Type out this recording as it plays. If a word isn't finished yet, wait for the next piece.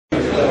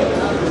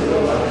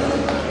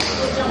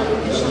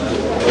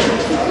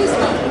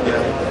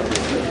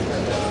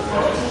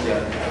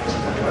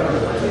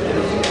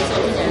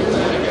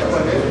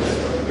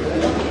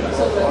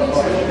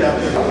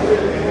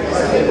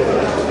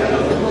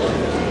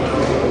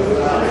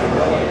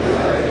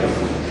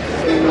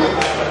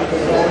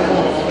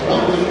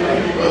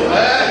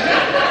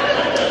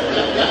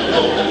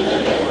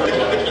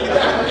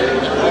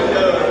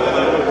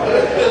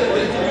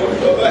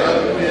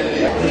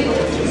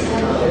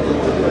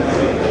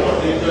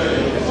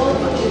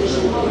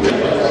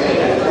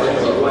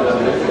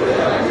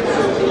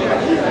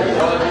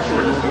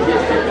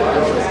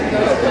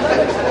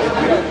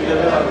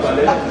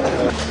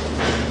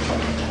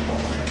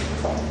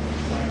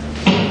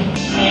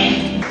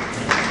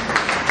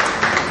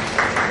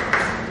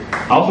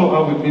I also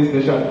have with me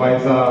Special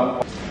Advisor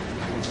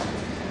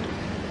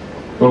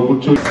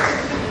Ogucho,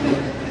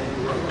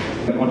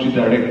 the Country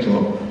Director.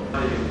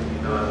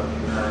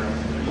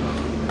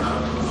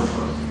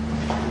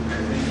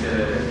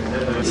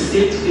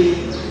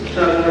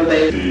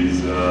 It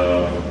is a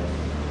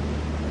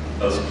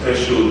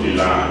special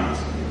delight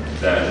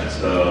that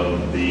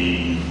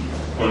the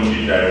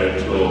Country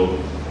Director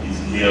is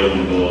here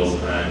with us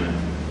and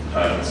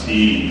her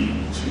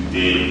team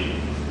today.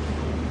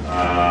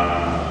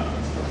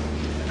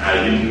 I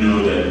didn't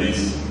know that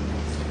this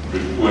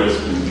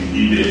request would be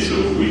needed so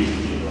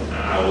quickly.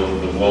 I was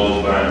at the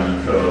World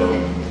Bank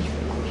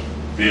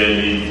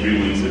barely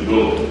 3 weeks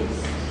ago,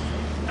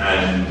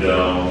 and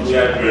we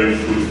had very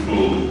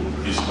fruitful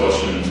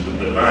discussions with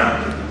the bank.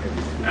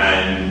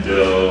 And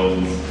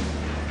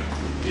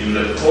in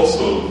the course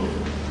of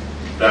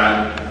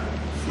that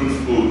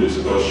fruitful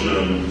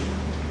discussion,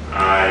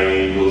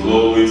 I was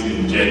always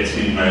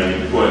injecting my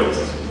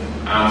request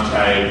after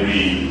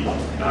every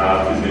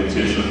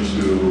presentation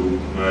to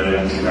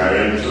Madam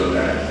Director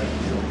that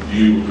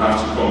you have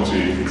to come to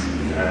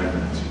Ekiti, and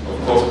of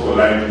course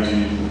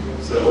politely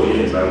say, oh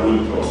yes, I will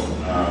come.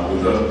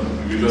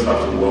 We just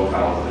have to work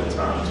out the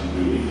time to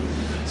do it.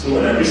 So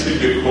when I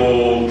received a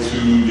call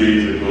 2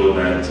 days ago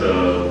that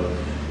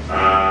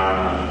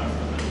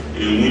a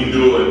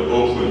window had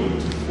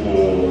opened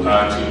for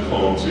her to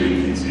come to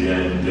Ekiti,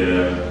 and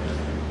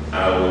I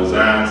was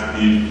asked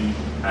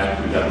if I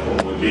could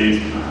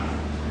accommodate her.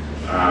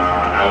 I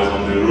was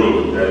on the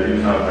road. I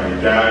didn't have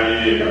my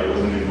diary. I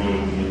wasn't even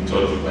in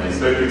touch with my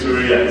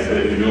secretary. I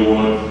said, you know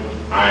what?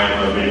 I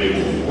am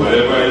available.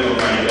 Whatever is on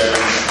my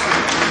diary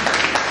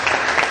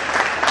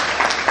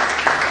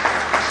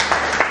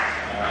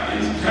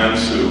is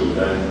cancelled,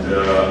 and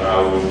I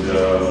would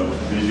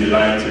be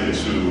delighted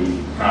to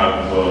have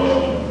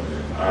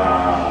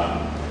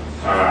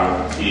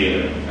her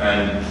here.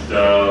 And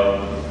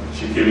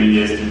she came in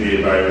yesterday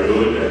by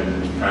road and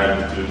had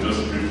just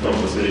a brief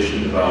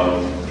conversation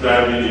about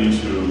driving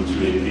into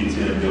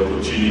Ekiti and the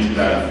opportunity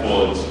that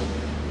affords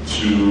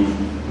to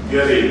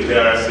get a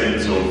clearer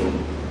sense of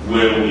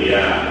where we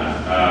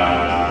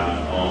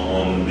are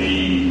on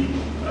the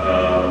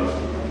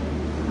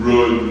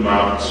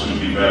roadmap to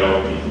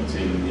development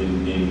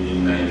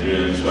in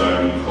Nigeria and to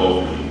our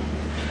recovery.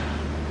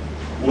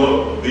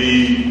 Well,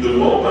 the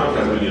World Bank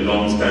has been a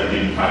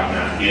long-standing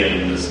partner here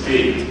in the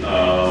state.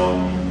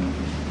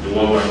 The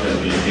World Bank has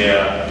been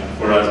here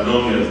for as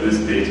long as this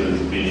state has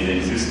been in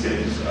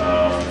existence,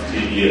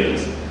 15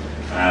 years,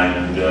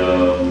 and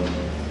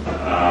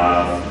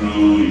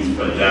through its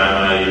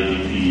Pajama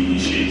ADP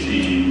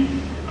initiative,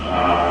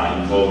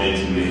 involvement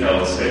in the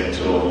health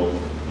sector,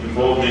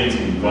 involvement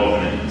in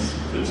governance,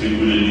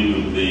 particularly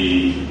with the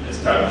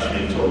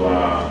establishment of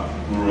our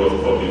Bureau of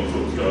Public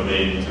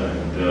Procurement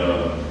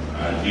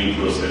and Due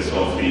Process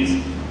Office,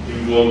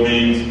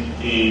 involvement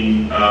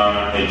in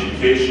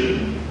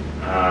education,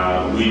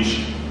 which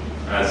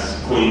has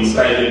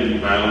coincided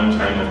with my own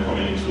time of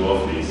coming into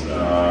office in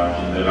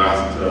the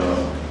last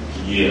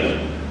year,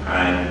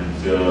 and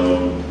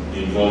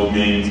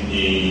involvement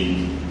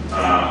in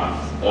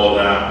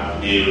other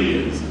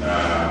areas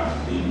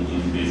in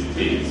the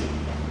state.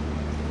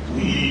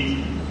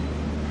 We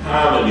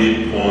have an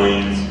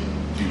 8-point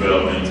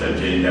development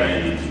agenda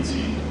in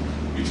Ekiti,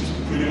 which is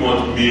pretty much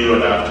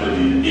mirrored after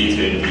the 8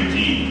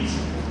 MPGs.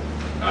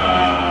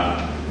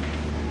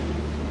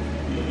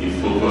 It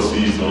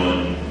focuses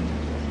on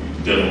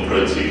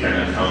democratic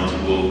and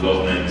accountable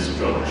governance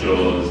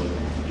structures.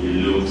 It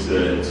looks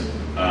at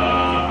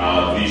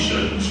our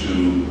vision to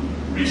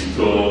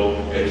restore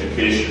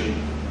education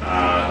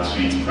to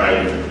its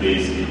pride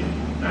place in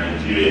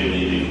Nigeria and in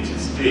Ekiti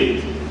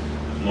State,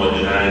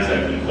 modernize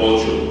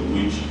agriculture,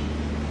 which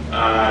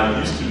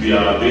used to be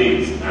our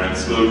base and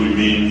so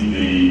remains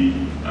the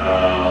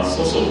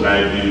source of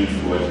livelihood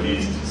for at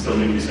least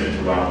 70%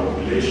 of our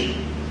population.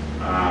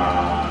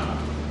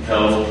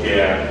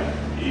 Healthcare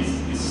is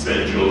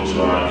central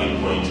to our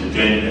 8-point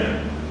agenda.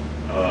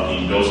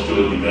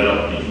 Industrial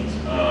development,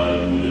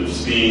 you would have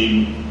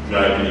seen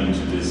driving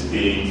into the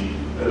state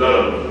a lot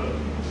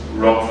of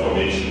rock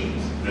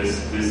formations.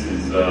 This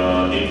is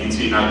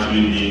Ekiti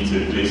actually means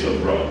a place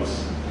of rocks,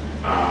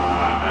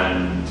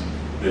 and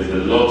there's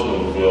a lot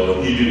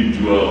of hidden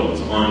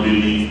jewels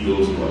underneath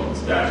those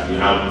rocks that we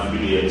haven't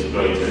really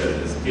exploited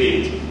as a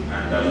state,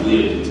 and that we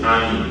are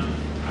determined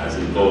as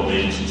a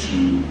government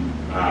to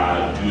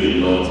do a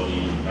lot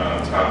in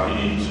tapping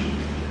into.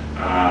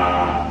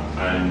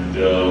 And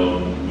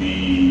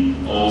we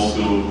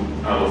also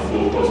have a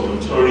focus on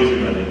tourism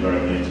and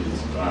environmental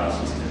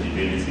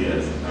sustainability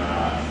as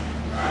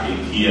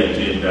a key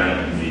agenda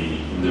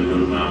in the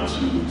roadmap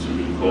to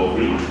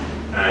recovery.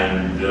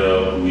 And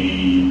we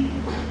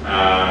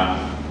are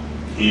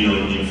keen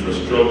on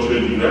infrastructure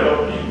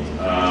development.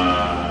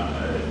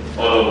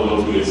 All of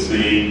what we're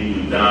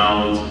saying,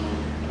 without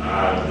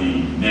the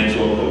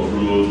network of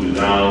roads,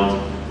 without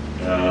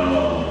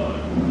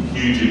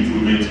huge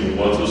improvement in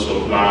water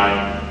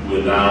supply,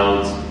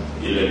 without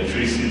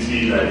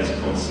electricity that is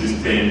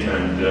consistent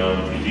and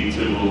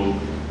predictable,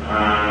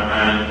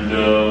 and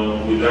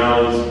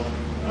without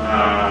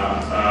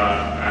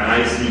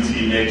an ICT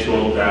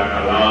network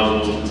that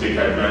allows us to take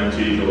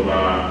advantage of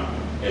our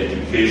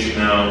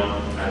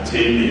educational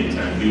attainment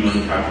and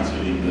human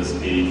capital in the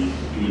state,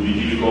 it would be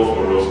difficult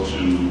for us to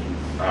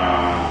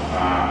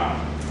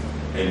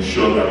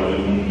ensure that we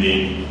won't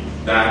make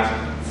that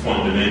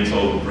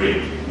fundamental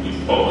break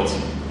with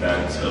poverty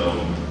that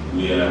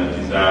we are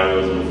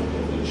desirous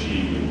of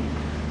achieving.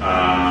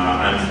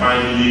 And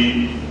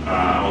finally,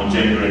 on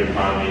gender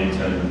empowerment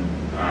and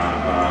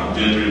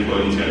gender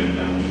equality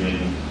and women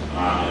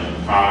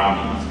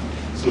empowerment.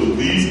 So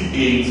these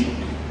 8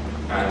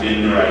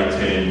 agenda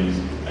items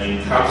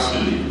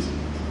encapsulate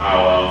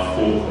our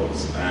focus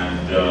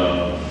and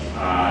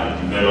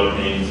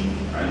development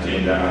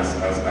agenda as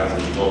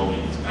a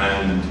government.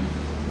 And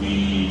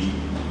we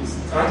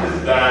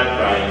started that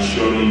by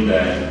ensuring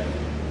that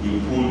we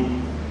put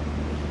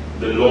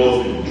the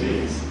laws in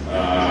place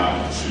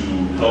to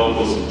help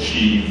us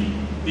achieve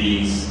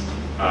this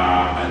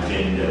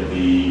agenda.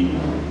 The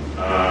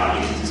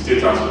Ekiti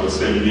State House of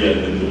Assembly has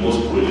been the most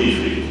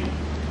prolific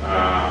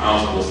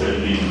House of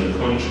Assembly in the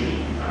country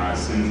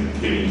since it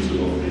came into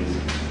office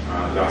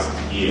last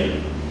year.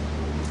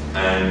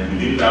 And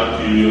within that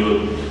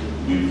period,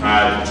 we've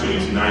had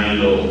 29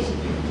 laws in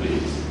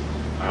place,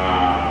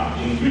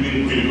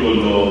 including critical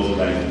laws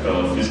like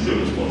fiscal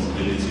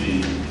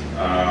responsibility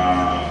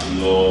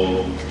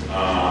law,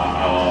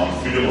 our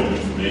freedom of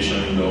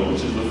information law,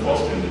 which is the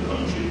first in the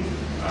country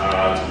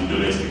to be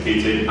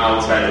domesticated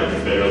outside of the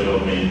federal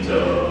government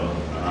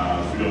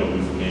freedom of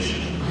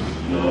information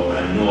law,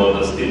 and no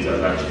other state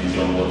has actually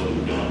done what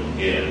we've done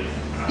here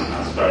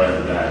as far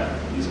as that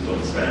is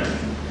concerned.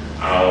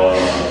 Our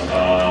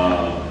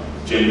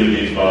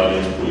gender-based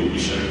violence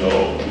prohibition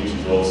law, which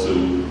is also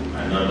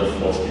another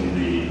first in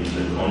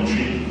the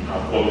country.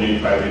 Our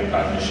public-private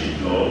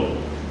partnership law,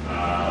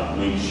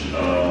 which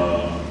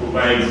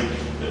provides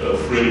a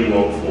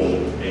framework for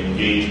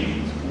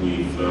engagement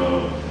with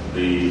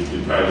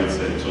the private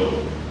sector.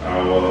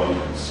 Our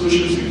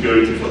social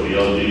security for the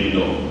elderly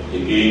law,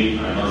 again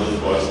another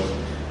first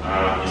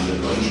in the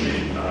country,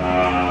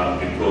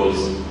 because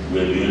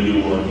we're the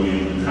only one who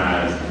even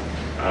has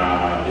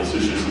a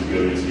social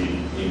security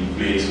in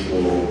place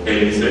for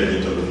any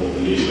segment of the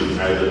population,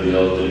 either the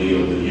elderly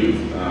or the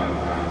youth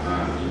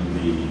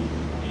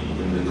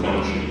in the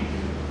country.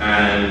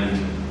 And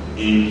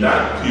in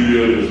that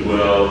period as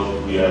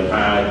well, we have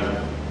had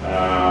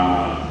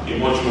a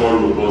much more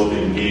robust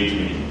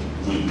engagement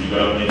with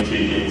development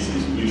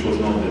agencies, which was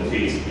not the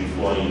case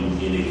before in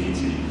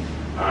Ekiti.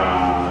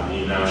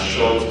 In a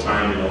short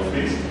time in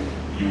office,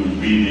 you would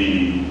be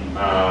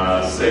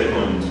the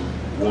second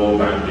World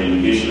Bank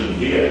delegation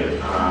here,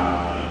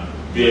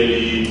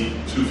 barely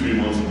 2-3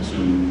 months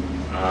into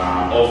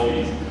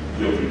office.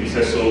 Your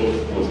predecessor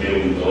was there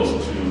with us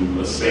to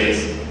assess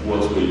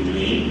what we're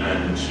doing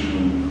and to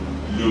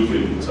look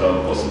at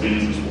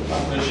possibilities for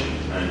partnership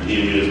and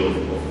areas of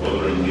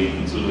further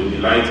engagement. So we're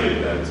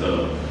delighted that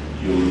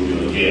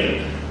you're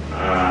here.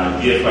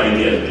 DFID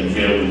has been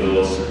here with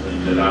us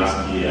in the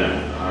last year.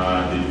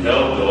 They've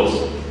helped us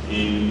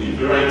in a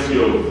variety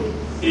of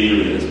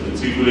areas,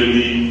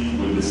 particularly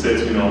with the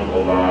setting up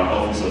of our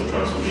Office of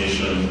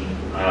Transformation,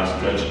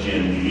 Strategy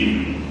and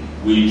Delivery,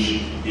 which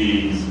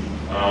is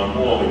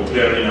more of a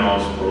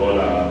clearinghouse for all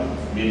our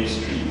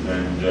ministries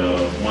and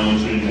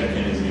monitoring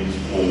mechanisms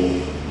for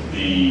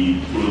the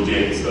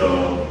projects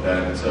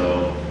that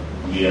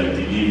we are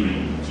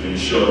delivering to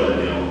ensure that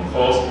they are on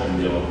cost and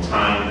they are on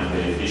time and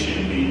they are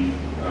efficiently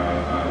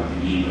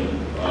delivered.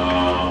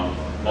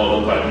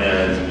 Other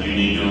partners,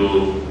 UNIDO,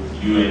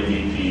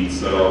 UNDP,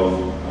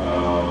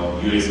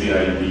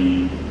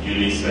 USAID,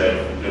 UNICEF,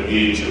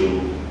 WHO,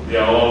 they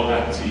are all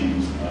active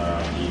in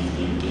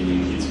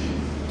Ekiti.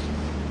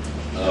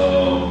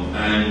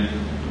 And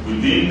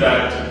within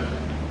that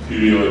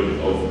period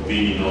of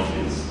being in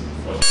office,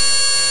 for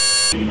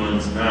 3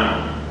 months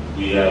now,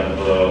 we have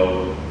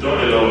done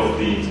a lot of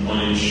things on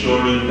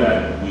ensuring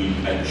that we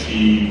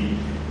achieve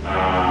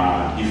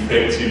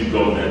effective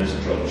governance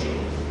structure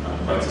and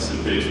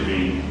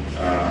participatory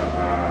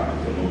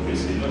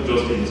democracy, not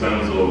just in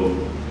terms of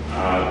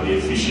the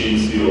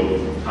efficiency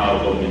of how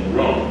government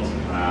runs.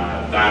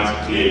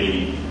 That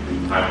clearly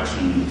we've had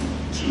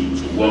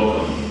to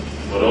work on,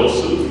 but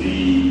also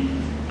the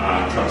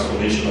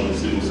transformation of the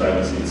civil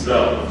service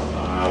itself.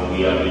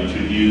 We have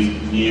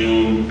introduced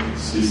new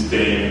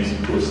systems,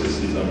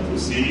 processes, and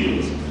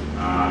procedures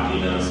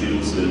in our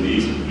civil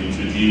service. We've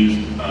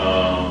introduced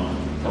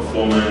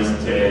performance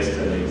tests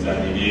and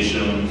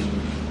examinations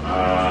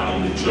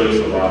in the choice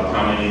of our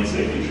permanent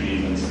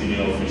secretaries and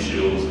senior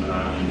officials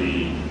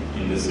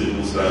in the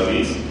civil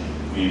service.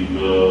 We've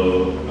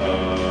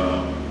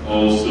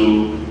also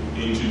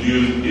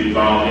introduced a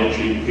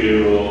biometric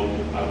payroll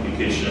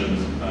applications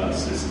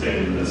system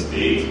in the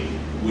state,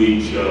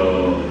 which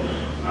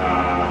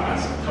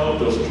has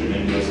helped us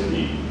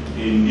tremendously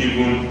in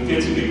even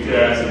getting a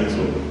clear sense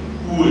of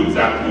who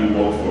exactly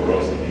work for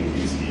us in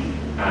Ekiti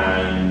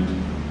and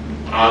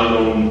how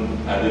long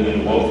are they going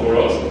to work for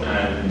us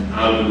and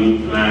how do we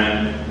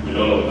plan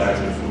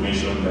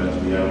infrastructure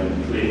that we have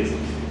in place.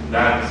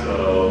 That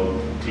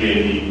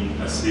clearly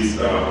assists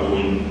our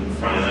own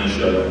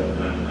financial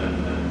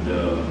and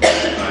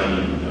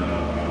planning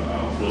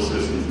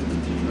processes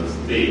in the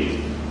state.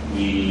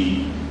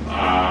 We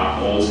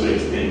are also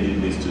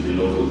extending this to the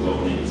local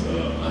governments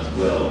as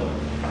well.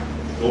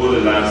 Over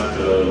the last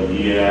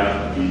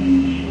year,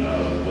 we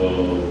have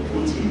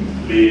put in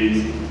place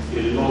a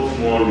lot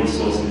more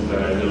resources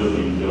that have never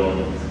been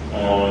done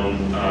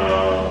on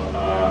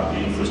the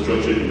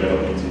infrastructure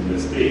development in the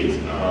state.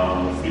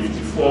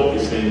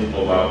 54%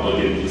 of our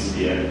budget this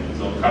year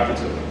is on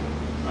capital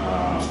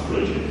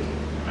project,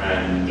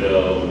 and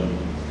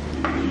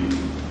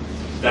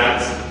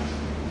that's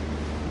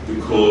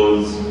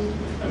because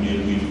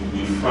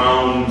we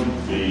found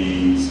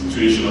the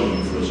situation of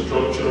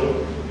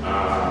infrastructure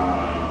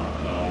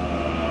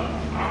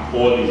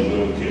appalling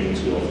when we came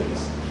into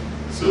office.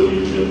 So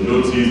you have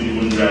noticed,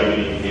 even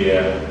driving in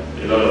here,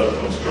 a lot of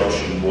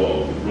construction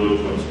work, road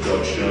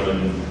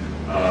construction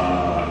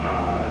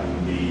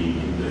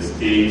in the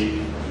state.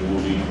 We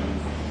will be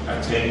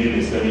attending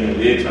a seminar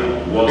later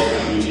on water,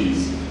 which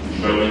is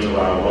development of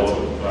our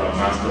water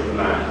master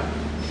plan,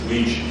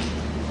 which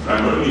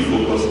primarily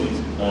focuses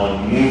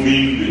on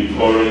moving the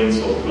current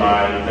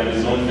supply that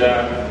is under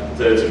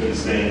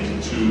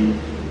 30% to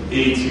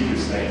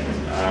 80%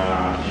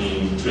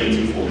 in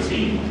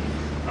 2014,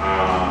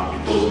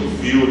 because we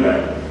feel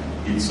that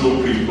it's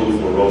so critical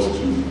for us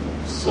to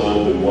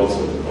solve the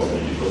water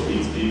problem, because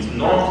it's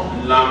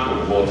not lack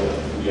of water.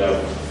 We have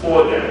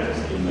 4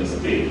 dams in the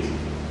state,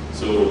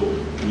 so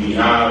we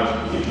have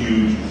a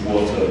huge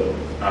water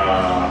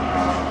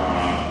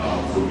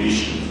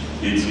provision.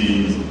 It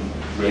is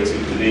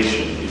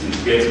reticulation. It is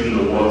getting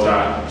the water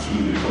to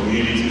the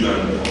communities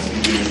and the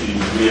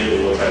constituencies where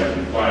the water is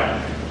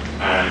required,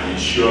 and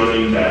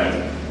ensuring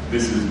that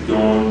this is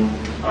done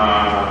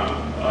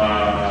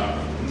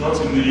not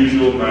in the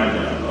usual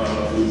manner.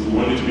 We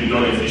want it to be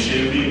done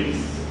efficiently,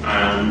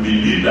 and we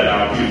believe that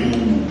our people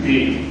will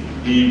pay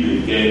if they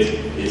get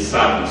a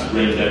service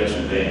rendered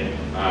to them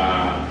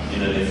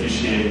in an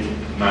efficient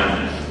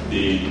manner.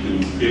 They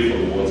will pay for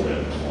the water,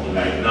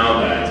 unlike now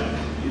that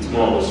it's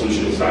more of a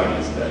social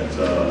service that is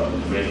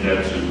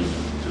rendered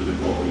to the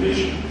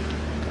population.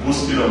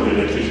 Boosting of the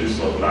electricity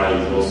supply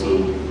is also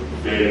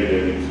very,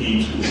 very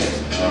key to us.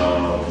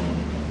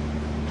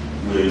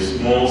 We're a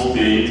small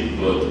state,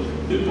 but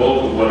the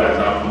bulk of what has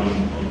happened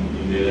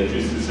in the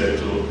electricity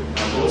sector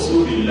has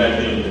also been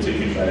largely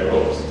undertaken by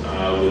us.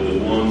 We're the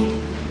ones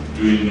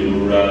doing the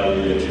rural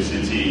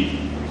electricity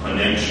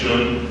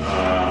connection.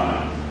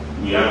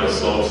 We have a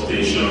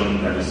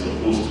substation that is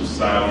supposed to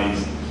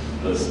service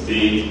the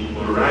state,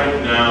 but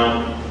right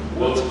now,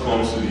 what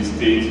comes to the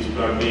state is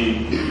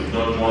probably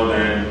not more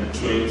than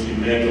 20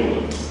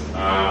 megawatts,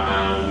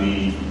 and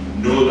we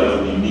know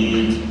that we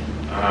need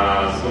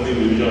something in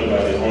the region of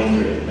about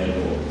 100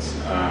 megawatts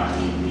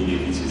in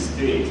Ekiti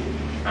State,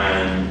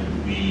 and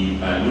we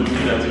are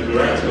looking at a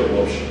variety of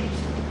options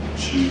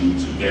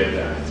to get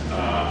that,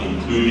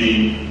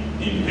 including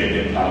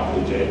independent power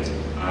projects,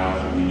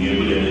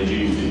 renewable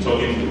energy. We've been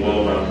talking to the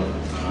World Bank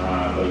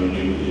about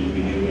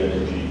renewable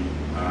energy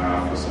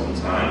for some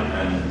time,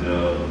 and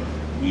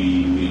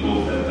we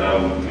hope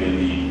that will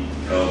clearly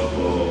help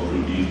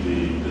produce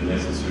the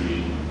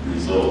necessary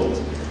results.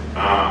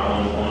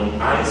 On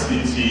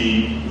ICT,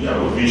 we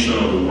have a vision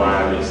of the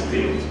wireless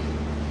state,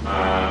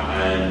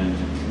 and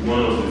one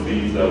of the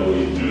things that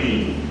we're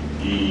doing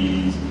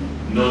is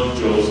not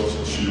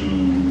just to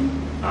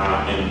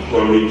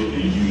encourage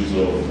the use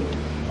of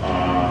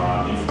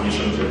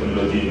information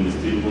technology in the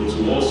state, but to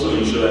also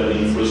ensure that the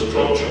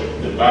infrastructure,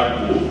 the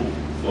backbone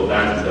for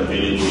that is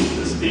available in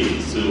the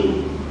state. So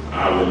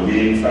we're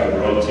laying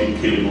fiber optic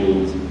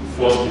cables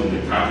first in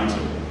the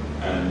capital,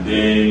 and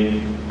then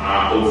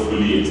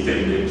hopefully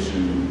extended to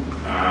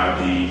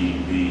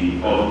the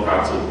other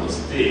parts of the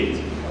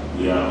state.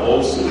 We are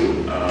also,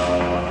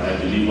 I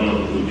believe one of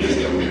the projects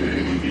that we will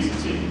be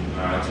visiting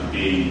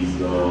today is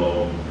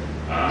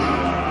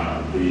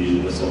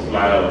the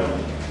supply of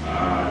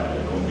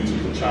a computer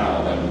per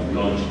child that we've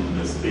launched in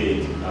the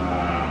state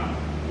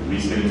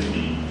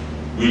recently,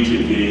 which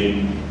again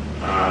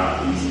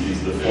is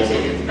the first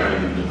of its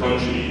kind in the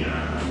country.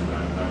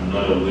 I'm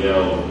not aware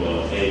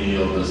of any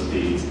other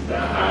states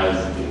that has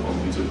a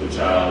computer per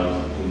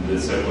child in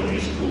the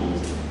secondary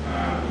schools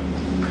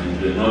in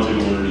Nigeria, not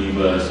even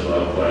Rivers or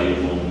Akwa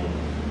Ibom,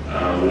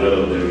 where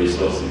the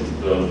resources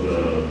does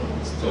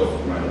stuff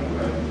like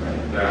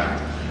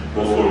that.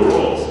 But for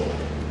us,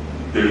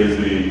 there's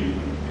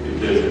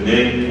an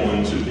end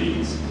point to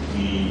this.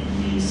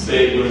 We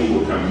said when we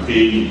were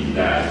campaigning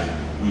that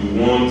we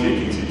want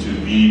Ekiti to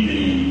be the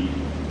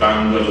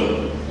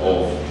Bangalore of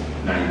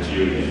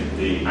Nigeria,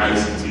 the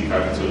ICT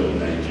capital of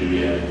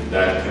Nigeria,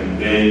 that can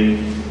then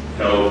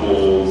help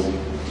us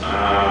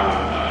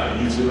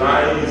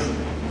utilize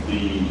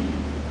the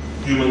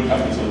human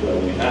capital that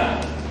we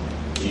have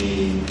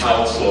in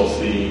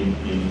outsourcing,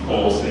 in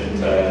call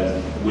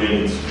centers, when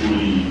it's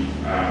fully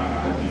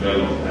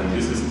developed. And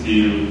this is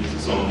still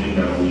something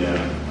that we are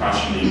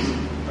passionate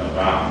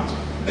about.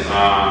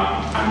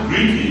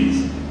 Agric is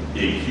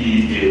a key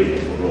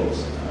area for us.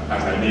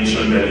 As I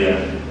mentioned earlier,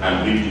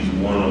 Agric is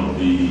one of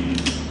the,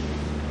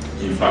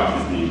 in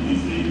fact,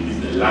 is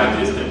the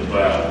largest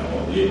employer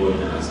of labor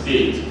in our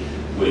state.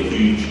 We're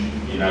huge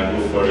in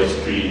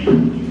agroforestry,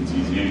 it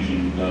is huge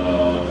in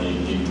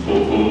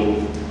cocoa,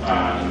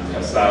 in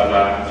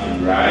cassava,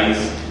 in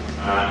rice,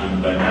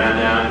 in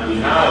banana. We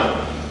have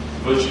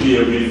virtually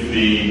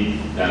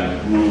everything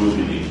that grows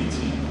in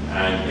Ekiti,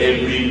 and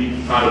every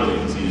part of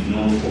Ekiti is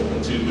known for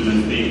particular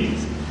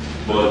things.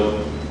 But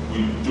we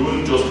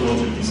don't just want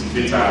to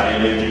dissipate our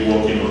energy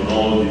working on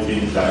all the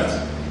things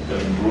that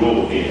can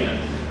grow here.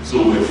 So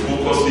we're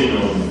focusing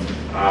on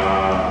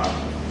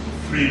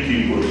three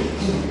key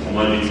products,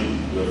 commodities.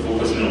 We're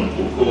focusing on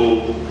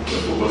cocoa,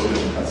 we're focusing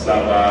on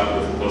cassava,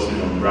 we're focusing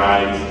on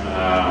rice,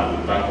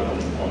 we're back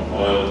on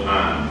oil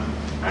palm.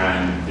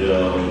 And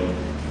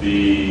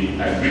the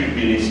Agric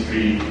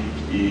Ministry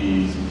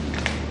is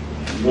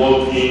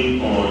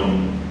working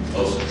on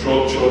a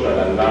structure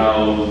that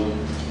allows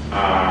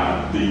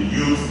the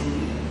youth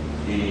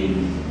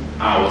in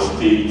our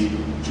state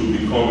to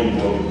become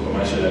involved in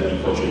commercial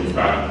agriculture. In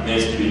fact,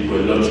 next week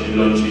we're launching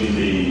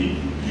the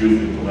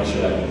Youth in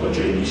Commercial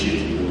Agriculture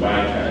Initiative,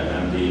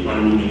 and the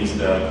Honorable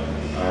Minister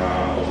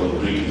of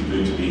Agric is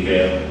going to be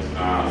here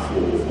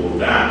for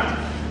that.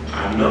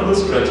 Another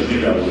strategy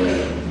that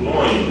we're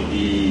employing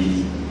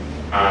is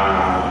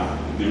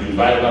the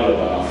revival of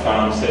our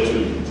farm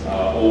settlements,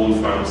 our old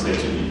farm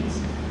settlements,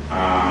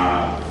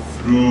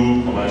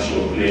 through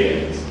commercial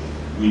players.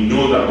 We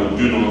know that we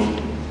do not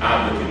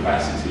have the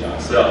capacity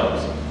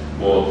ourselves,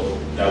 but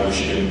that we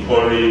should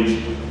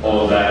encourage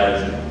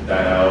others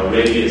that are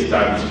already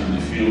established in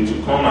the field to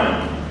come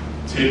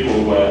and take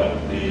over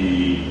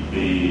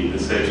the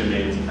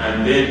settlement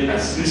and then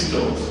assist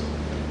us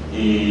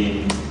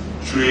in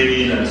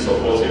training and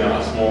supporting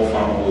our small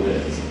farm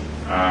holders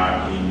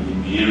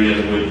in the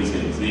areas where this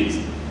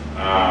exists.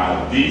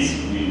 This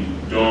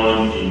we've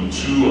done in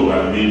two of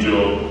our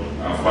major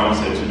farm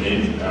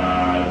settlements,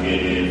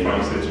 the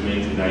farm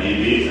settlement in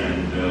Ayebe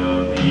and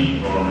the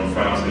Oron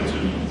farm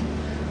settlement.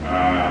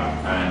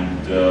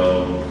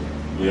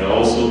 We are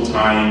also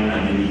tying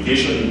an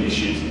irrigation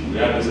initiative. We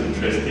have this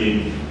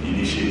interesting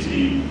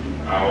initiative.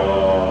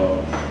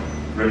 Our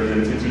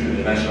representatives in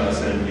the National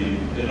Assembly,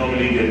 they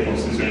normally get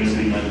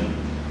constituency money.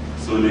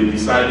 So they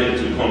decided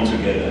to come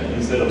together.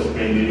 Instead of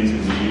spending it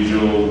in the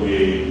usual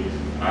way,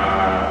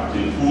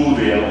 they pool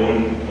their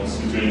own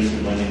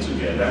constituency money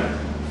together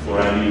for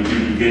an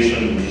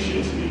irrigation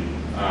initiative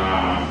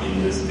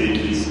in the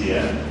state this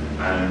year.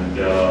 And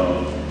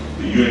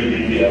the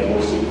UNDP have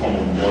also come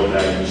on board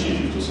that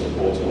initiative to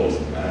support us,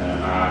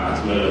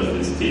 as well as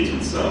the state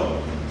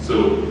itself. So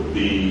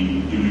the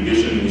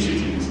irrigation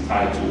initiative is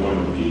tied to one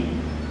of the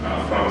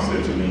farm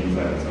settlements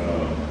that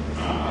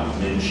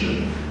I've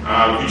mentioned.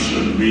 Our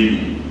vision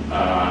really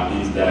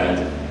is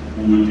that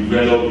we will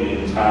develop the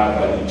entire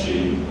value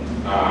chain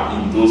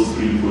in those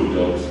three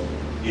products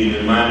in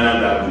a manner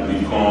that will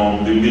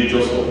become the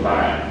major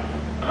supplier.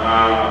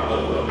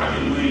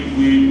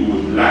 We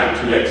would like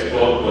to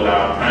export, but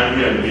our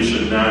primary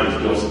ambition now is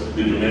just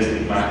the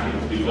domestic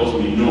market, because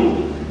we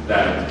know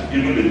that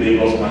even the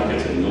Lagos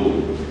market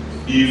alone,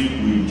 if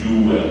we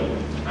do well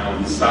and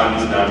we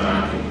service that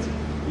market,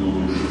 we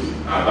will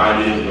have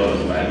added a lot of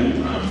value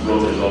and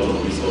brought a lot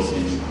of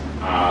resources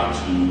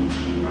to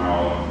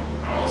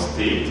our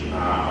state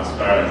as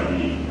far as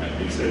the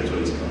agric sector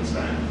is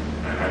concerned.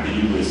 And I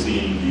believe we're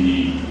seeing the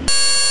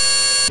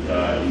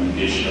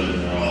irrigation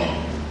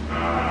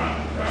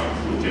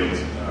project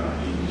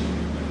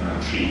in our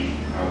tree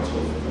out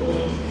of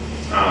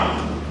town.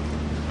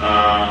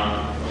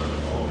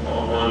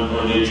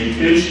 On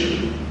education,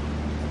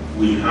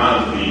 we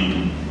have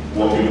been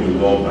working with the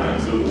World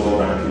Bank. So the World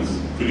Bank is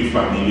pretty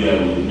familiar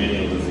with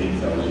many of the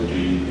things that we're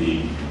doing in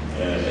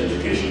the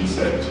education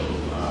sector.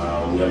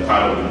 We are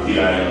part of the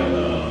PIL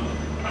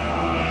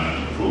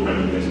Program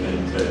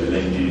Investment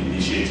Lending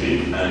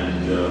Initiative,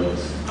 and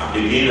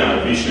again, our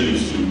vision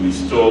is to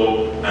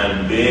restore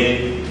and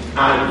then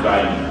add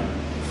value,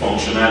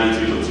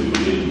 functionality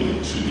particularly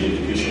to the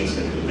education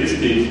sector. This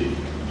state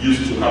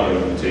used to have a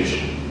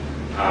reputation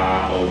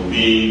of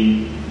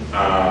being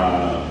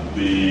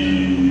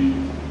the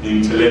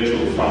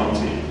intellectual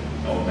fountain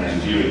of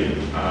Nigeria,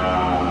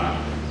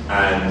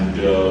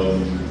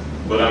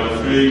 but I'm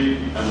afraid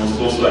I must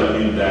also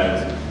admit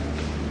that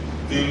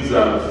things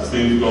have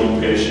since gone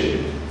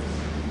pear-shaped,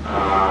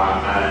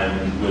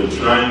 and we're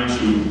trying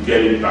to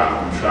get it back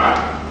on track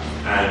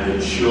and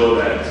ensure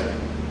that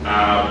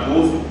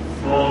both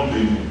from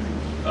the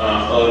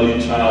early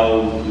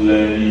child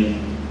learning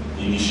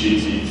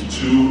initiatives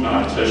to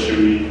our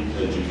tertiary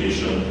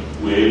education,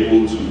 we're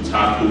able to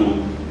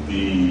tackle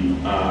the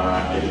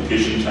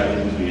education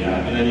challenges we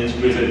have in an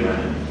integrated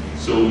manner.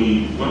 So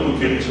when we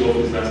came to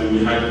office last year,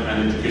 we had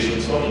an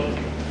education summit,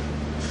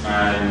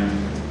 and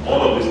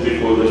all of the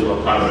stakeholders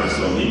were part of the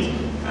summit,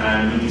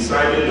 and we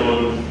decided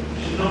on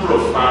a number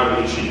of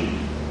far-reaching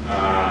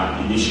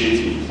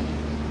initiatives,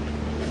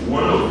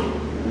 one of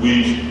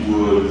which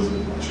was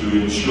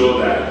to ensure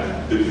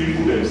that the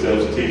people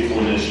themselves take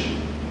ownership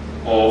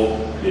of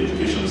the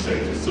education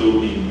sector.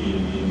 So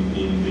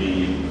in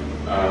the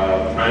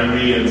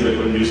primary and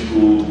secondary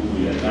school,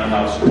 we now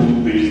have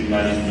school-based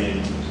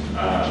management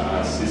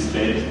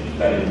system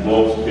that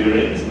involves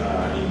parents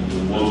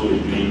in what we're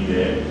doing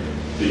there.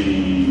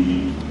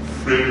 The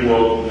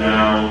framework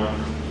now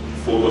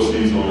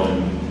focuses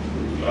on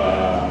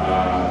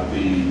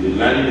the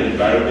learning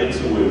environment,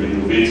 so we're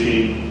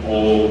renovating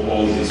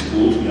all the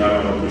schools. We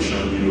have an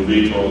operation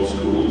Renovate All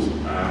Schools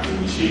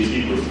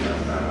initiative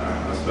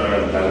as far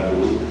as that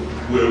goes.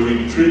 We're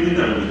retraining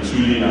and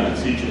retooling our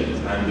teachers,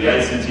 and the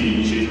ICT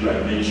initiative I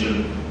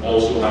mentioned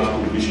also has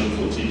provision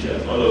for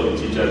teachers. All of the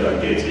teachers are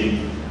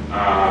getting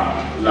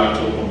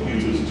laptop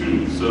computers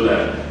too, so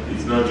that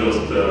it's not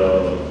just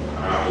a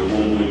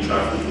one-way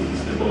traffic to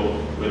this level.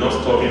 We're not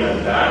stopping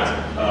at that.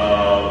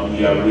 We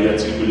have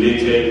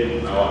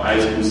rearticulated our high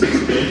school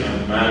system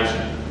and matched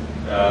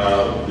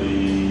the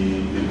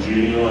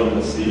junior and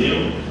the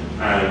senior,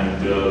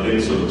 and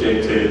then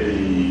subjected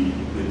the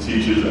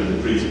teachers and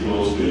the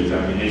principals to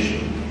examination,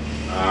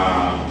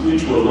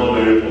 which was not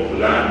very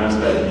popular, I must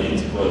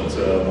admit, but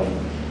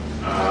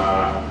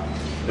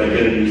they're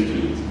getting used to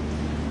it.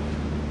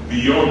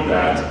 Beyond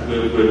that,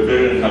 we're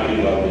very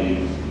happy about the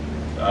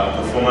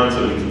performance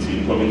of Ekiti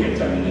in public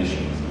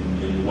examinations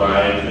in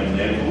WAEC and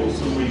NECO.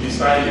 So we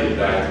decided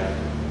that,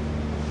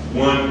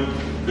 one,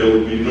 there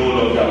would be no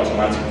longer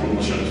automatic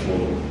promotions for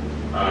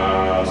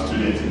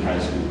students in high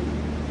school,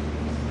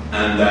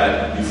 and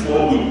that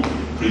before we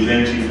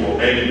present you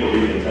for any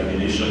public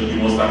examination, you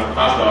must have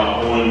passed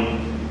our own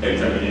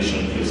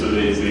examination here. So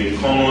there is a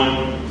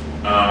common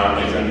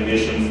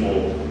examination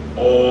for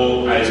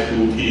all high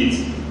school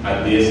kids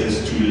at the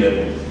SS2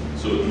 level.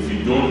 So if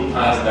you don't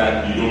pass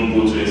that, you don't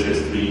go to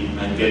SS3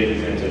 and get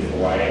presented for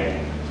WAEC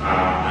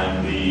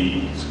and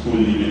the school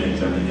leaving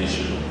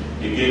examination.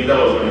 Again, that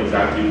was not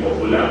exactly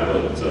popular,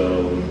 but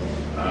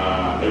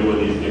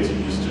everybody is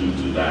getting used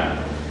to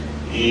that.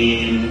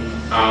 In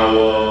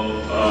our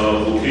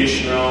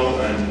vocational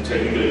and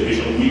technical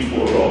education, which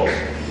for us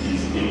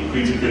is a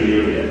critical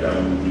area that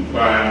will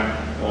require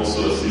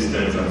also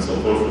assistance and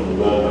support from the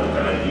World Bank,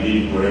 and I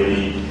believe we've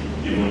already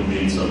even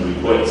made some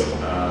requests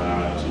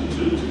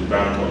to the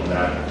bank on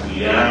that.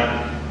 We are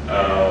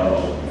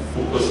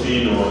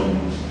focusing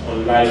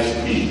on life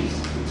skills,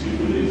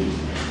 particularly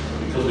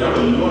because we have a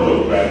lot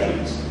of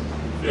graduates,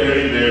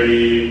 very,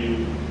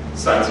 very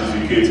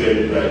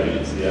certificated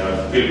graduates. They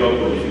have paper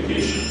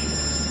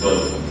qualifications, but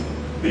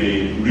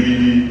they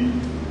really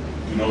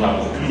do not have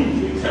a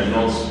clue. They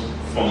cannot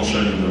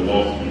function in the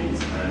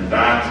workplace, and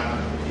that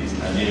is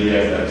an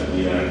area that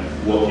we are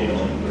working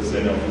on. We're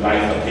setting up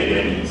life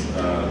academics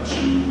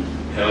to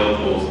help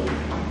us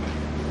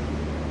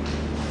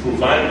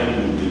provide them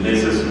with the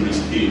necessary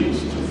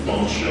skills to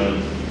function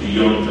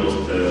beyond just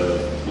the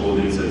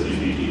holding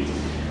certificate.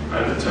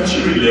 At the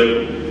tertiary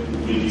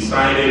level, we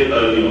decided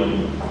early on,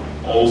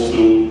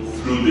 also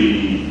through the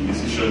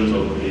decisions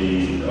of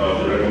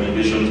the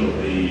recommendations of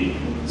the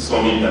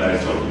summit that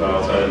I talked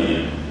about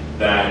earlier,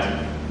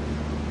 that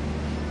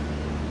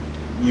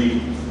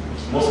we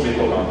must make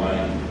up our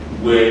mind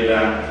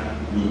whether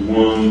we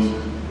want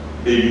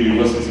a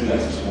university that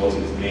is what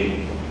its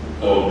name,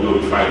 or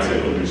glorified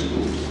secondary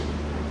schools.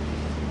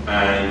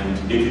 And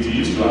Ekiti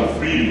used to have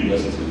 3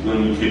 universities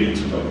when we came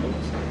into government.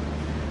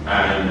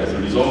 And as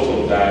a result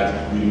of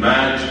that, we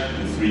merged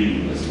the 3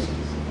 universities.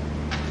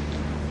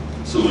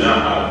 So we now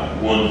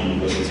have 1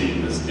 university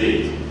in the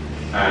state,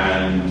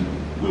 and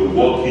we're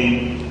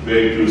working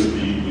very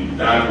closely with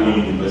that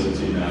 1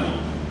 university now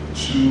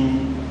to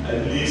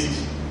at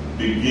least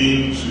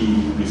begin to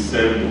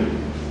resemble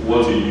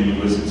what a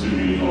university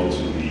really ought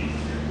to be.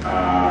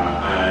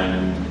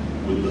 And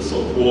with the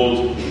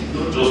support,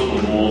 not just from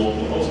us,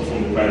 but also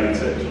from the private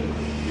sector,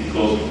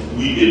 because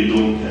we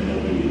alone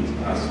cannot do it.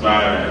 As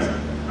far as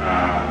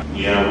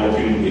we are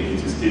working with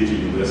Ekiti State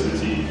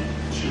University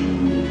to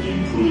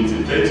improve it.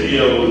 A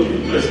 30-year-old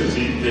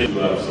university that we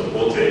have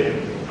supported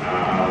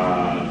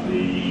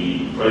the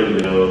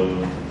president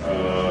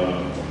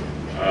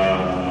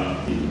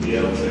in the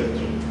health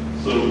sector.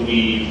 So we,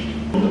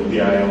 on the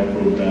PIL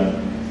program,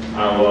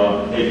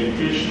 our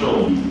educational,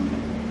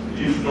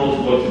 if not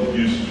what it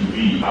used to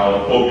be,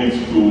 our public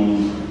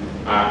schools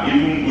are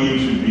even going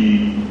to be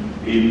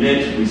a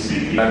net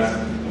recipient. That's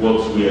what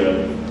we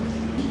are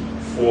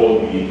for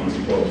the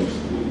public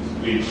schools,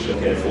 which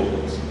can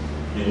focus.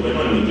 I mean, we're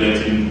not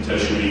neglecting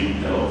tertiary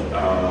health,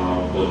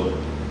 but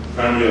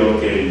primary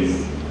health care is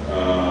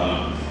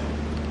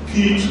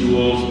key to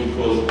us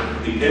because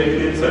the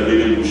evidence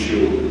available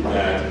show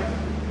that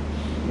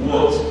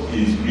what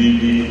is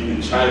really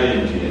the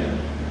challenge here.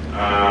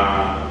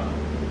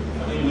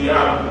 I mean, we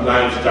have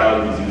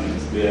lifestyle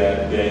diseases,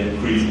 they're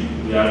increasing.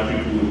 We have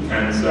people with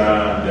cancer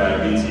and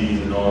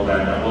diabetes and all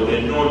that now, but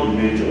they're not the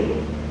major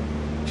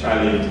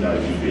challenge that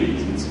we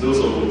face. It's those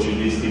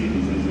opportunistic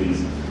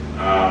diseases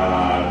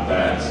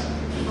that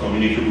the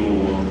communicable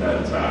ones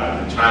that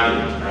are the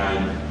challenge,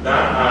 and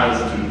that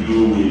has to do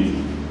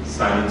with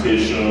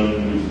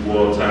sanitation, with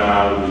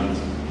water,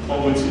 with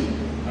poverty.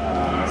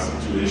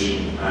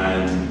 situation.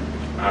 And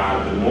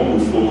the more we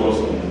focus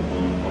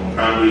on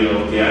primary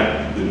health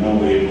care, the more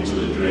we're able to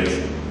address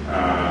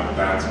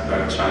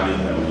that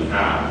challenge that we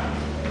have.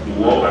 The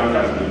World Bank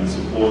has been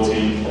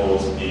supporting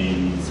us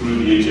through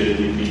the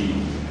HSDP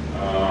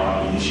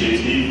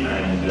initiative,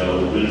 and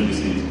we're going to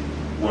visit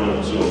one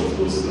or two of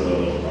those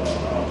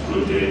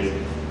projects.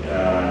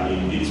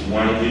 It's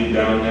winding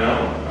down now,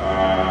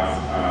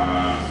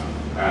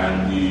 and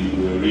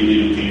we're really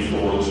looking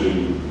forward to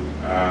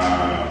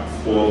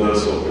further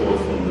support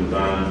from the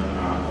bank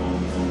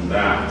on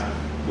that.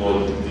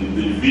 But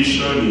the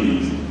vision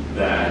is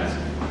that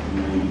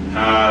we would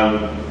have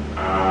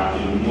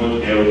a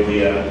much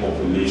healthier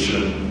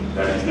population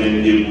that is then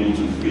able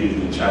to face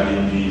the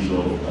challenges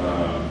of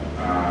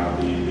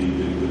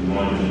the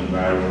modern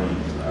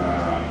environment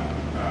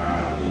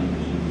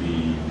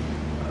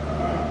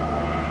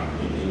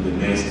in the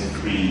next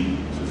 3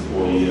 to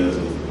 4 years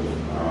of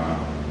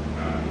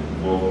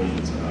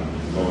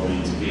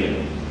involvement here.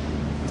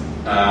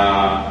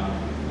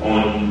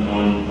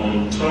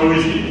 On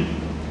tourism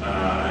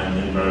and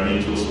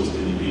environmental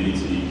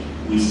sustainability,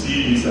 we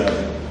see this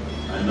as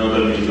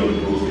another major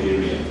growth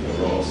area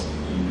for us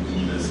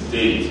in the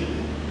state,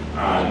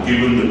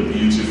 given the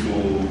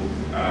beautiful,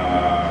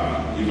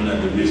 even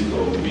at the risk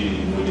of being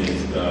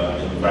modest,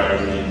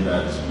 environment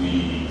that we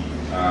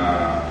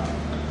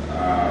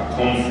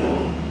come from.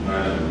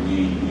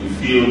 We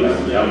feel that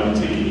we haven't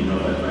taken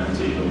enough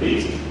advantage of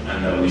it, and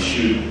that we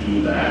should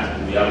do that.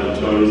 We have a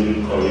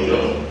tourism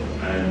corridor,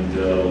 and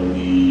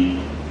we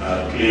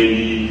are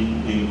clearly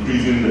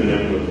increasing the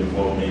level of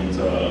involvement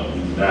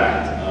in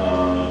that.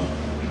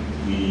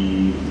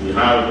 We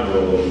have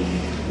the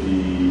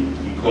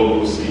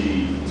Kogosi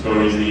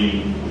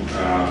tourism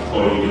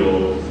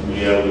corridor,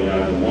 where we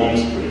have the warm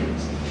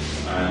springs,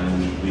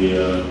 and we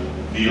are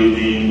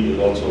building a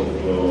lot of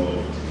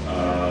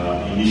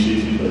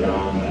initiatives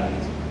around that,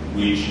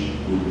 which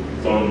would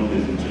turn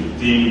this into a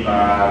theme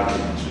park,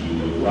 into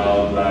a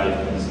wildlife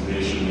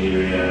conservation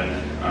area,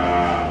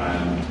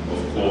 and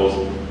of course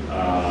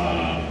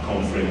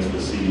conference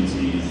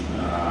facilities,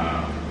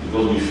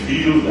 because we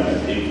feel that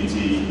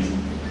Ekiti is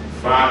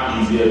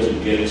far easier to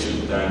get to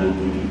than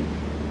Obudu.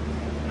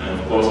 And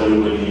of course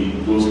everybody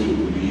goes to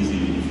Obudu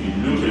easily. If you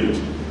look at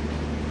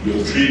your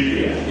trip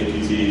here,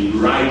 Ekiti is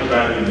right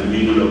back in the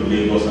middle of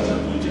Lagos and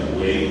Abuja,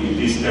 where the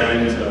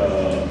distance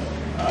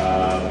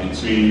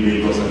between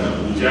Lagos and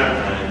Abuja,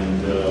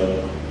 and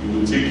it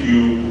will take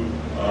you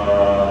a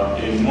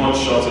much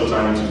shorter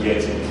time to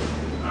get in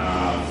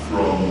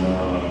from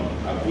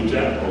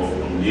Abuja or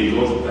from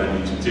Lagos than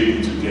it will take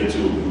you to get to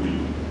Obudu,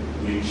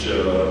 which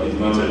is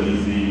not an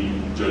easy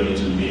journey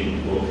to make.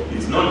 But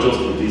it's not just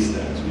the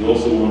distance. We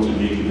also want to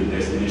make it a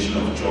destination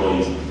of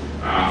choice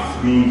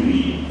through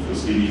the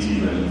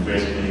facilities and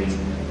investments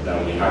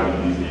that we have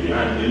in this area.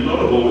 And a lot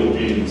of what we're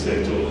doing in the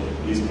sector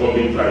is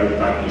public-private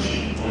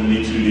partnership.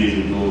 Only 2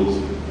 days ago,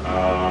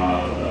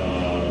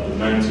 the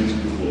Management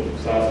Group of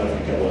South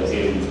Africa was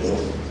here with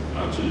us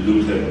to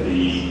look at the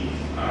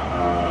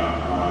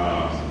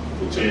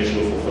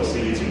potential for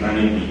facility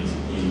management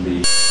in the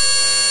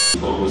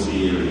Kogosi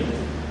area.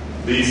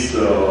 This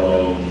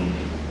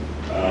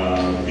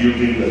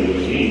building that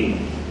we're in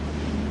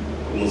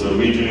was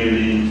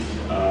originally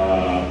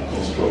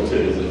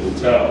constructed as a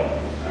hotel,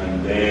 and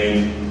then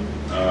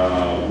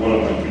one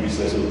of my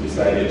predecessors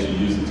decided to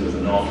use it as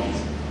an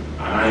office.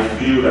 And I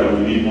feel that we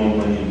need more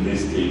money in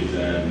this state,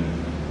 and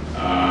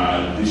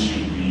this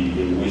should be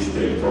a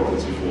wasted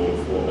property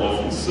for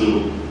office. So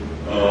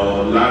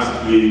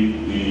last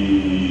week we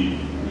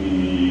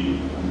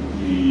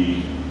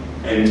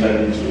entered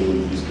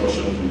into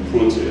discussions with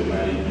Protea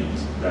Management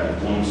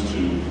that wants to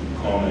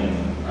come and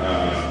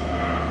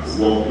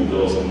work with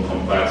us on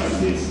converting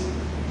this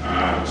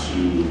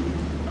to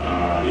a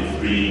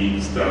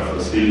 3-star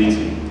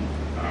facility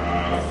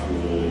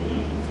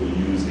for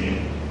using.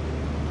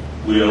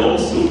 We are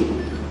also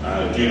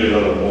doing a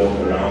lot of work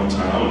around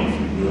town. If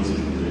you've noticed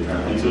in the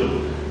capital,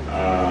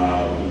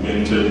 we've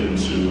entered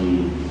into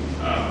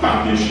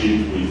partnership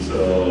with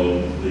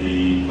the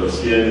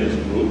Persians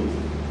group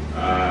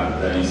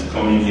that is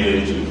coming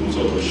here to put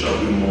up a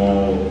shopping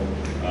mall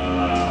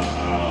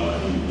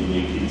in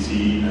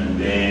Ekiti, and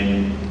then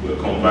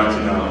we're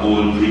converting our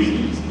old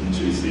prisons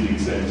into a civic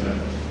center.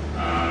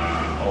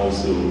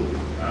 Also,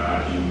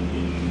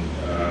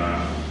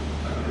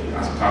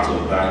 as part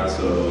of that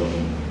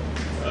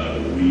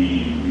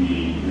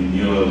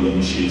renewal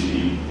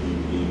initiative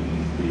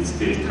in the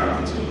state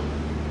capital,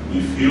 we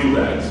feel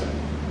that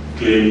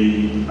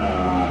clearly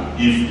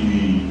if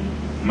we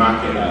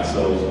market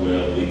ourselves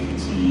well,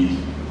 Ekiti is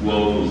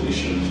well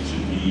positioned to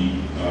be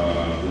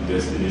the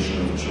destination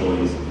of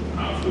choice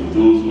for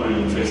those who are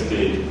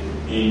interested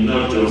in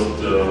not just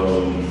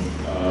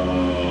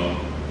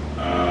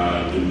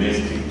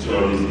domestic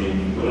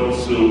tourism, but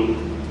also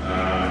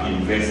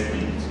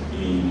investment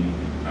in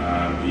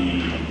the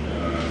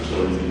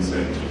tourism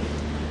sector.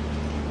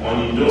 On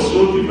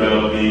industrial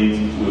development,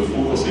 we're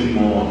focusing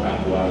more on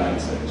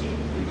agro-allied sector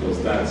because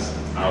that's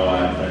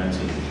our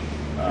advantage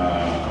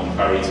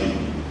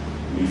comparatively.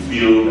 we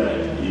feel that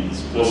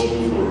it's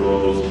possible for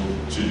us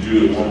to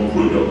do a one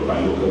product by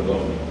local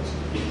government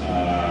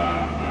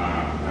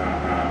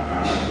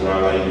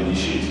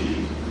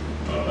initiative,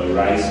 a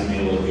rice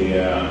mill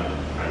here,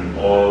 an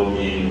oil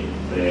mill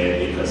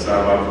there, a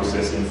cassava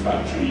processing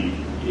factory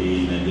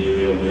in an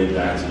area where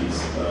that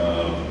is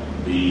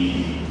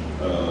the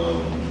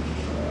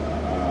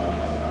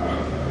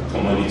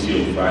commodity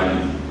of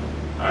value.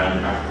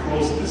 And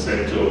across the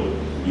sector,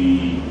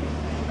 we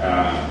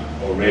are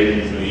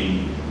already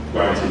doing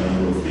quite a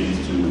number of things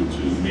to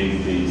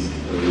make this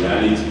a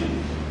reality.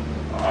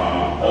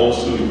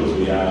 Also because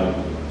we have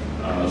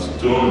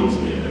stones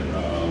here,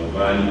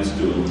 value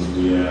stones,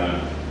 we are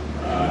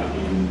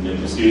in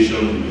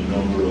negotiation with a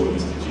number of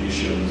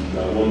institutions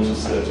that want to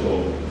set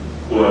up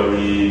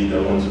quarries,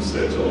 that want to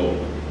set up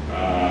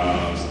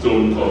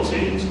stone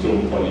cutting,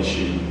 stone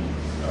polishing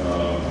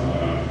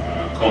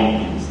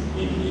companies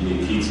in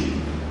Ekiti,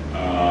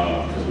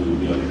 because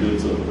we have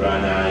built of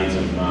granite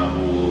and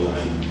marble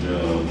and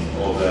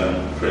other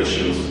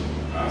precious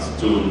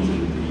stones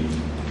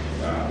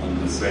in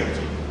the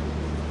sector.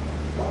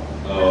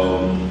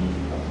 On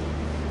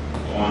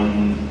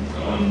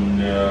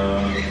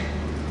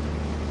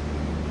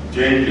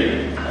gender,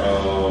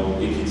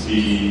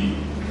 Ekiti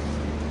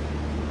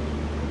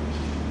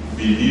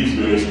believes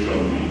very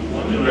strongly.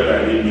 One area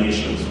that I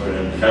mentions for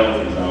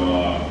health is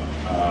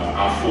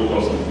our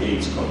focus on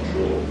AIDS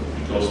control,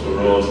 because for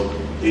us,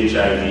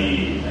 HIV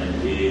and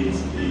AIDS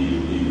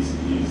is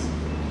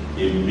a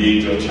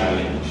major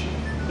challenge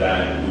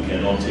that we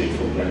cannot take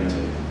for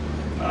granted.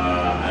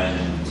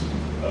 And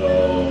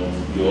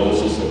you're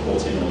also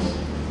supporting us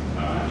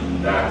in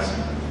that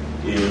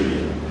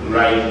area.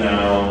 Right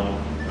now,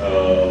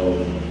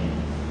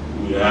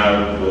 we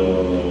have a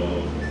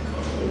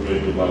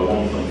rate of about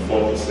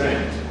 1.4%,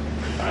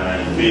 and I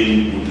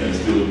think we can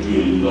still do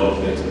a lot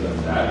better than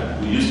that.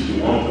 We used to be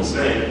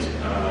 1%.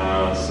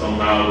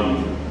 Somehow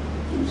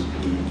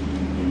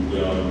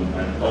we're on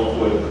an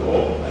upward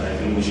curve, and I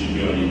think we should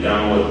be on a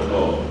downward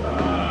curve.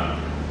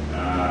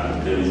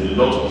 There is a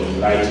lot of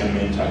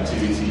enlightenment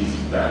activities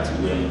that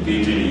we're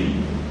engaging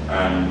in,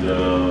 and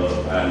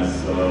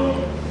as a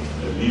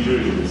leader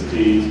in the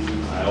state,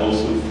 I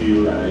also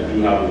feel that I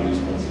do have a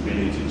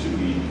responsibility to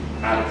be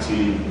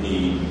active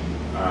in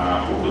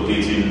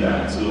propagating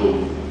that.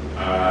 So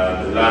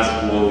the last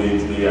World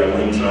AIDS Day, I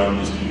went around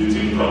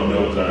distributing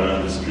condoms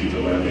around the street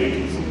of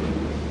Ekiti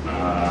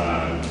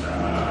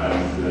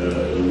as a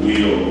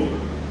way of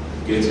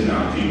getting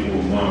our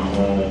people more and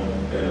more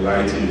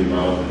enlightened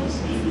about this.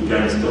 If we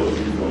can't stop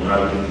people from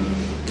having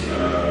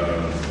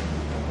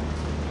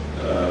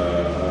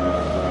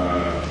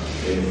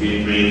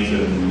engagements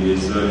and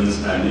liaisons,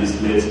 at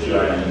least let's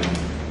try and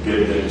get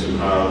them to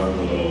have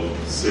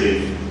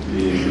safe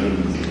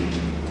liaisons in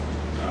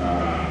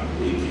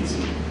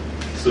Ekiti.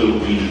 So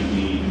we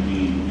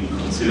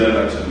consider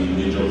that to be a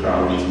major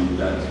priority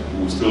that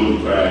will still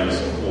require the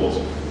support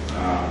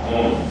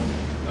on.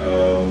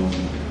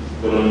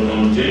 But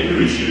on gender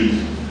issues,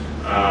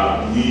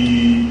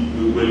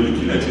 we're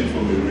looking at it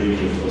from a range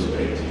of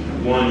perspectives.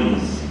 One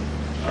is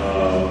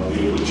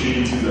the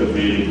opportunities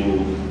available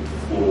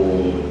for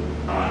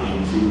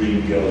improving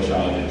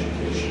girl-child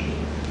education.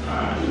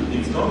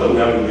 It's not that we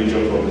have a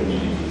major problem in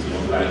Ekiti,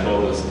 unlike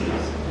other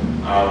states.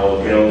 Our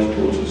girls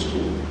go to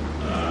school.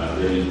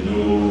 There is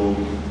no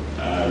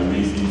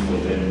reason for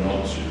them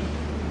not to.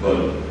 But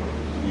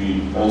we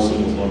also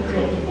must not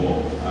drop the ball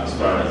as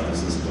far as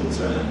this is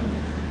concerned.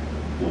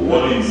 But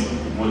what is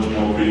much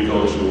more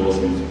critical to us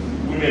is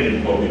women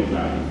in public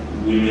life,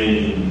 women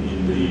in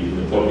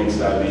the public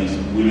service,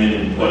 women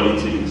in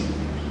politics,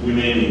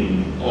 women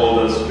in all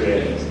the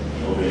spheres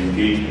of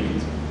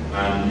engagement,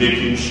 and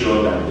making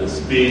sure that the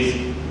space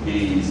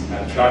is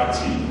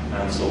attractive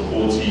and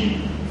supportive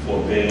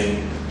for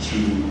them to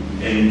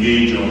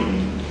engage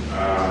on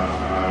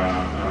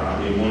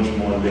a much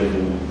more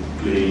level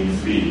playing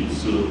field.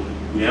 So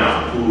we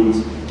have put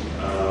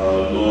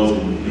laws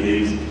in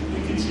place.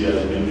 Ekiti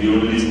has been the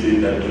only state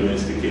that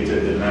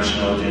domesticated the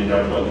national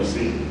gender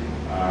policy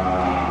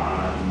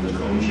in the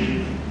country.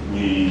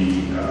 We,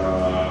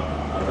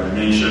 as I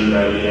mentioned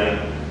earlier,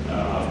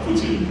 have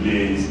put in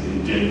place a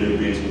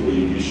gender-based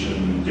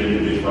prohibition,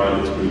 gender-based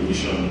violence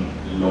prohibition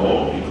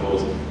law,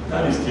 because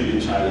that is still a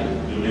challenge.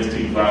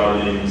 Domestic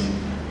violence,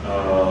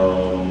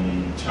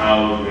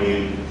 child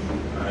rape,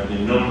 and a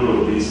number of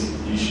these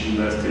issues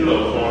are still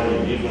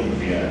occurring even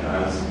here,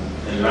 as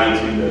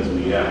enlightened as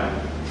we are.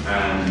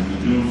 And we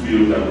do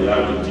feel that we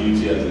have a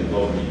duty as a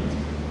government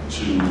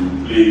to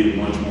play a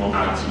much more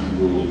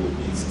active role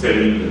in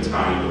stemming the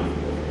tide of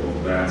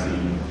that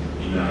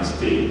in our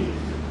state. We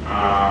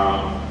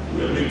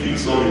are making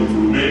some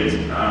improvement.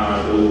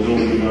 There was no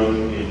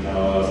women in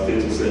our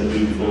state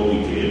assembly before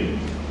we came.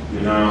 We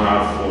now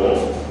have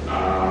 4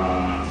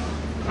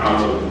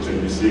 out of the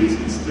 26.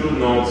 It's still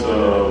not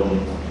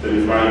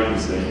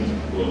 35%,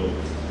 but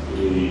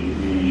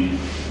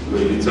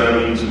we're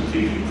determined to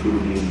keep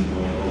improving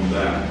on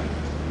that.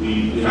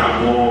 We have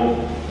more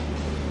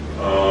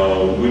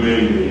women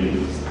in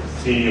the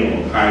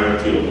senior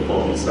hierarchy of the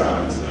public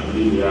service. I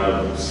believe we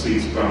have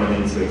 6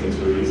 permanent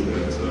secretaries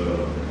that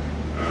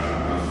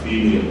are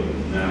female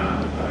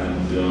now,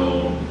 and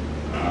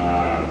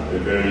they're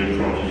very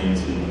prominent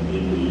in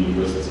the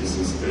university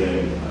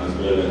system as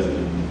well as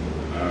in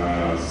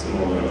some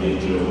of our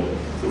major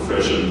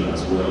professions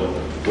as well.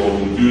 But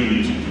we do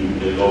need to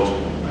do a lot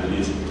more, at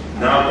least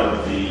now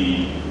that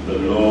the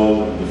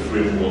law and the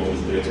framework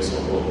is there to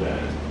support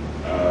that.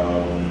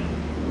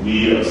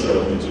 We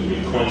ourselves need to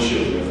make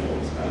conscious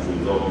efforts as a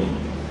government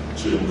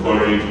to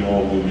encourage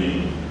more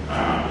women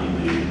in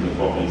the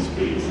public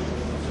space.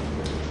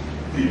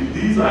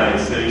 These are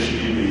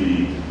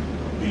essentially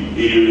the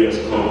areas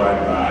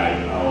covered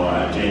by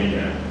our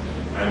agenda.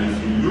 And if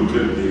you look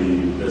at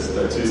the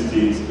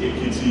statistics,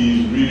 Ekiti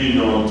is really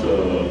not,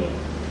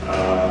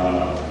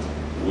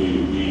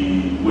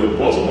 we're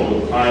bottom of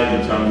the pile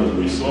in terms of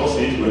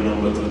resources. We're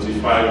number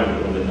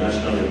 35 on the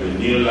national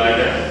revenue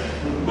ladder.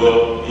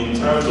 But in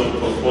terms of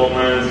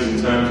performance,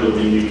 in terms of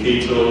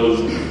indicators,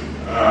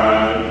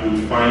 you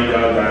would find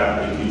out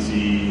that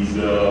Ekiti is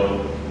the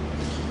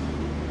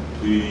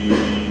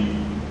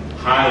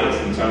highest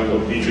in terms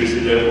of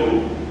literacy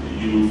level.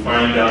 You will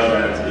find out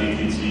that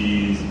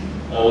Ekiti is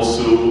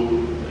also,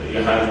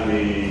 it has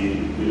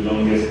the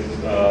longest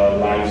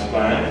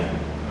lifespan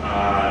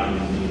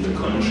in the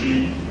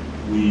country.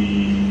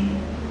 We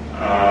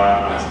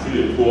are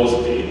still a poor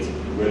state,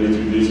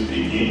 relatively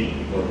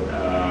speaking, but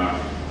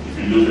if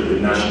you look at the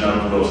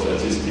national growth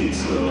statistics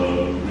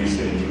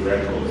recent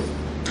records,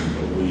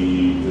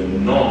 we're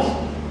not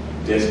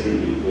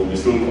desperately, but we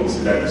still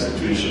consider the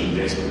situation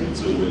desperate.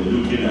 So we're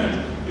looking at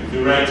a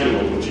variety of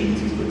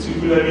opportunities,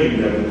 particularly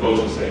in the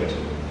agriculture sector,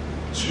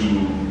 to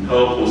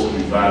help us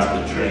reverse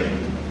the trend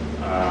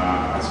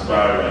as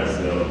far as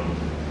the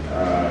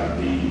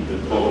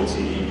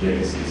poverty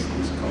index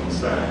is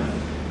concerned.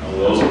 And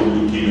we're also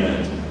looking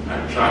at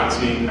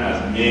attracting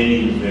as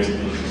many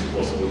investments as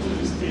possible to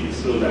the state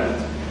so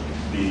that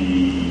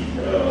the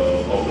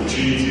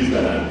opportunities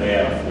that are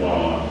there for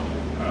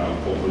our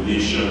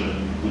population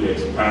will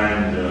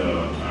expand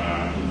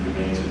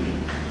incrementally.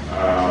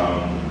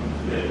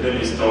 Let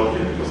me stop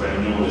here because I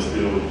know we're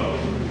still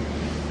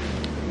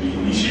the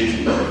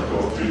initiative of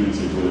course 3 weeks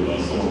ago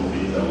about some of the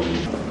things that will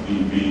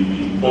be the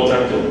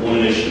importance of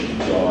ownership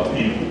to our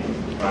people,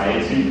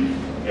 right?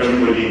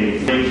 Everybody in the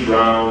French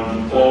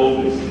round,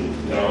 all the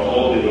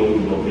local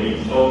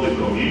governments, all the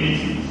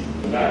communities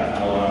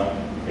that our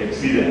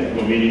exceeded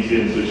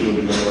community and social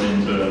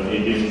development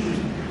agencies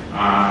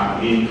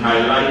are in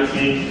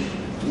highlighting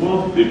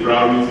what the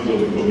priorities of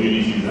the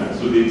communities are.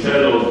 So they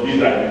tell us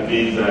these are the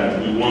things that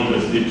we want the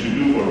state to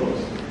do for us.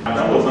 And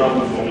that was how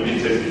we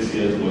formulated this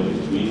year's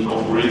budget. We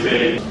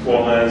incorporated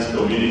performance,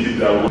 communities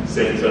that want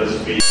centers,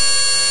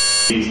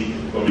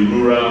 from the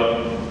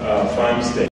rural farm state.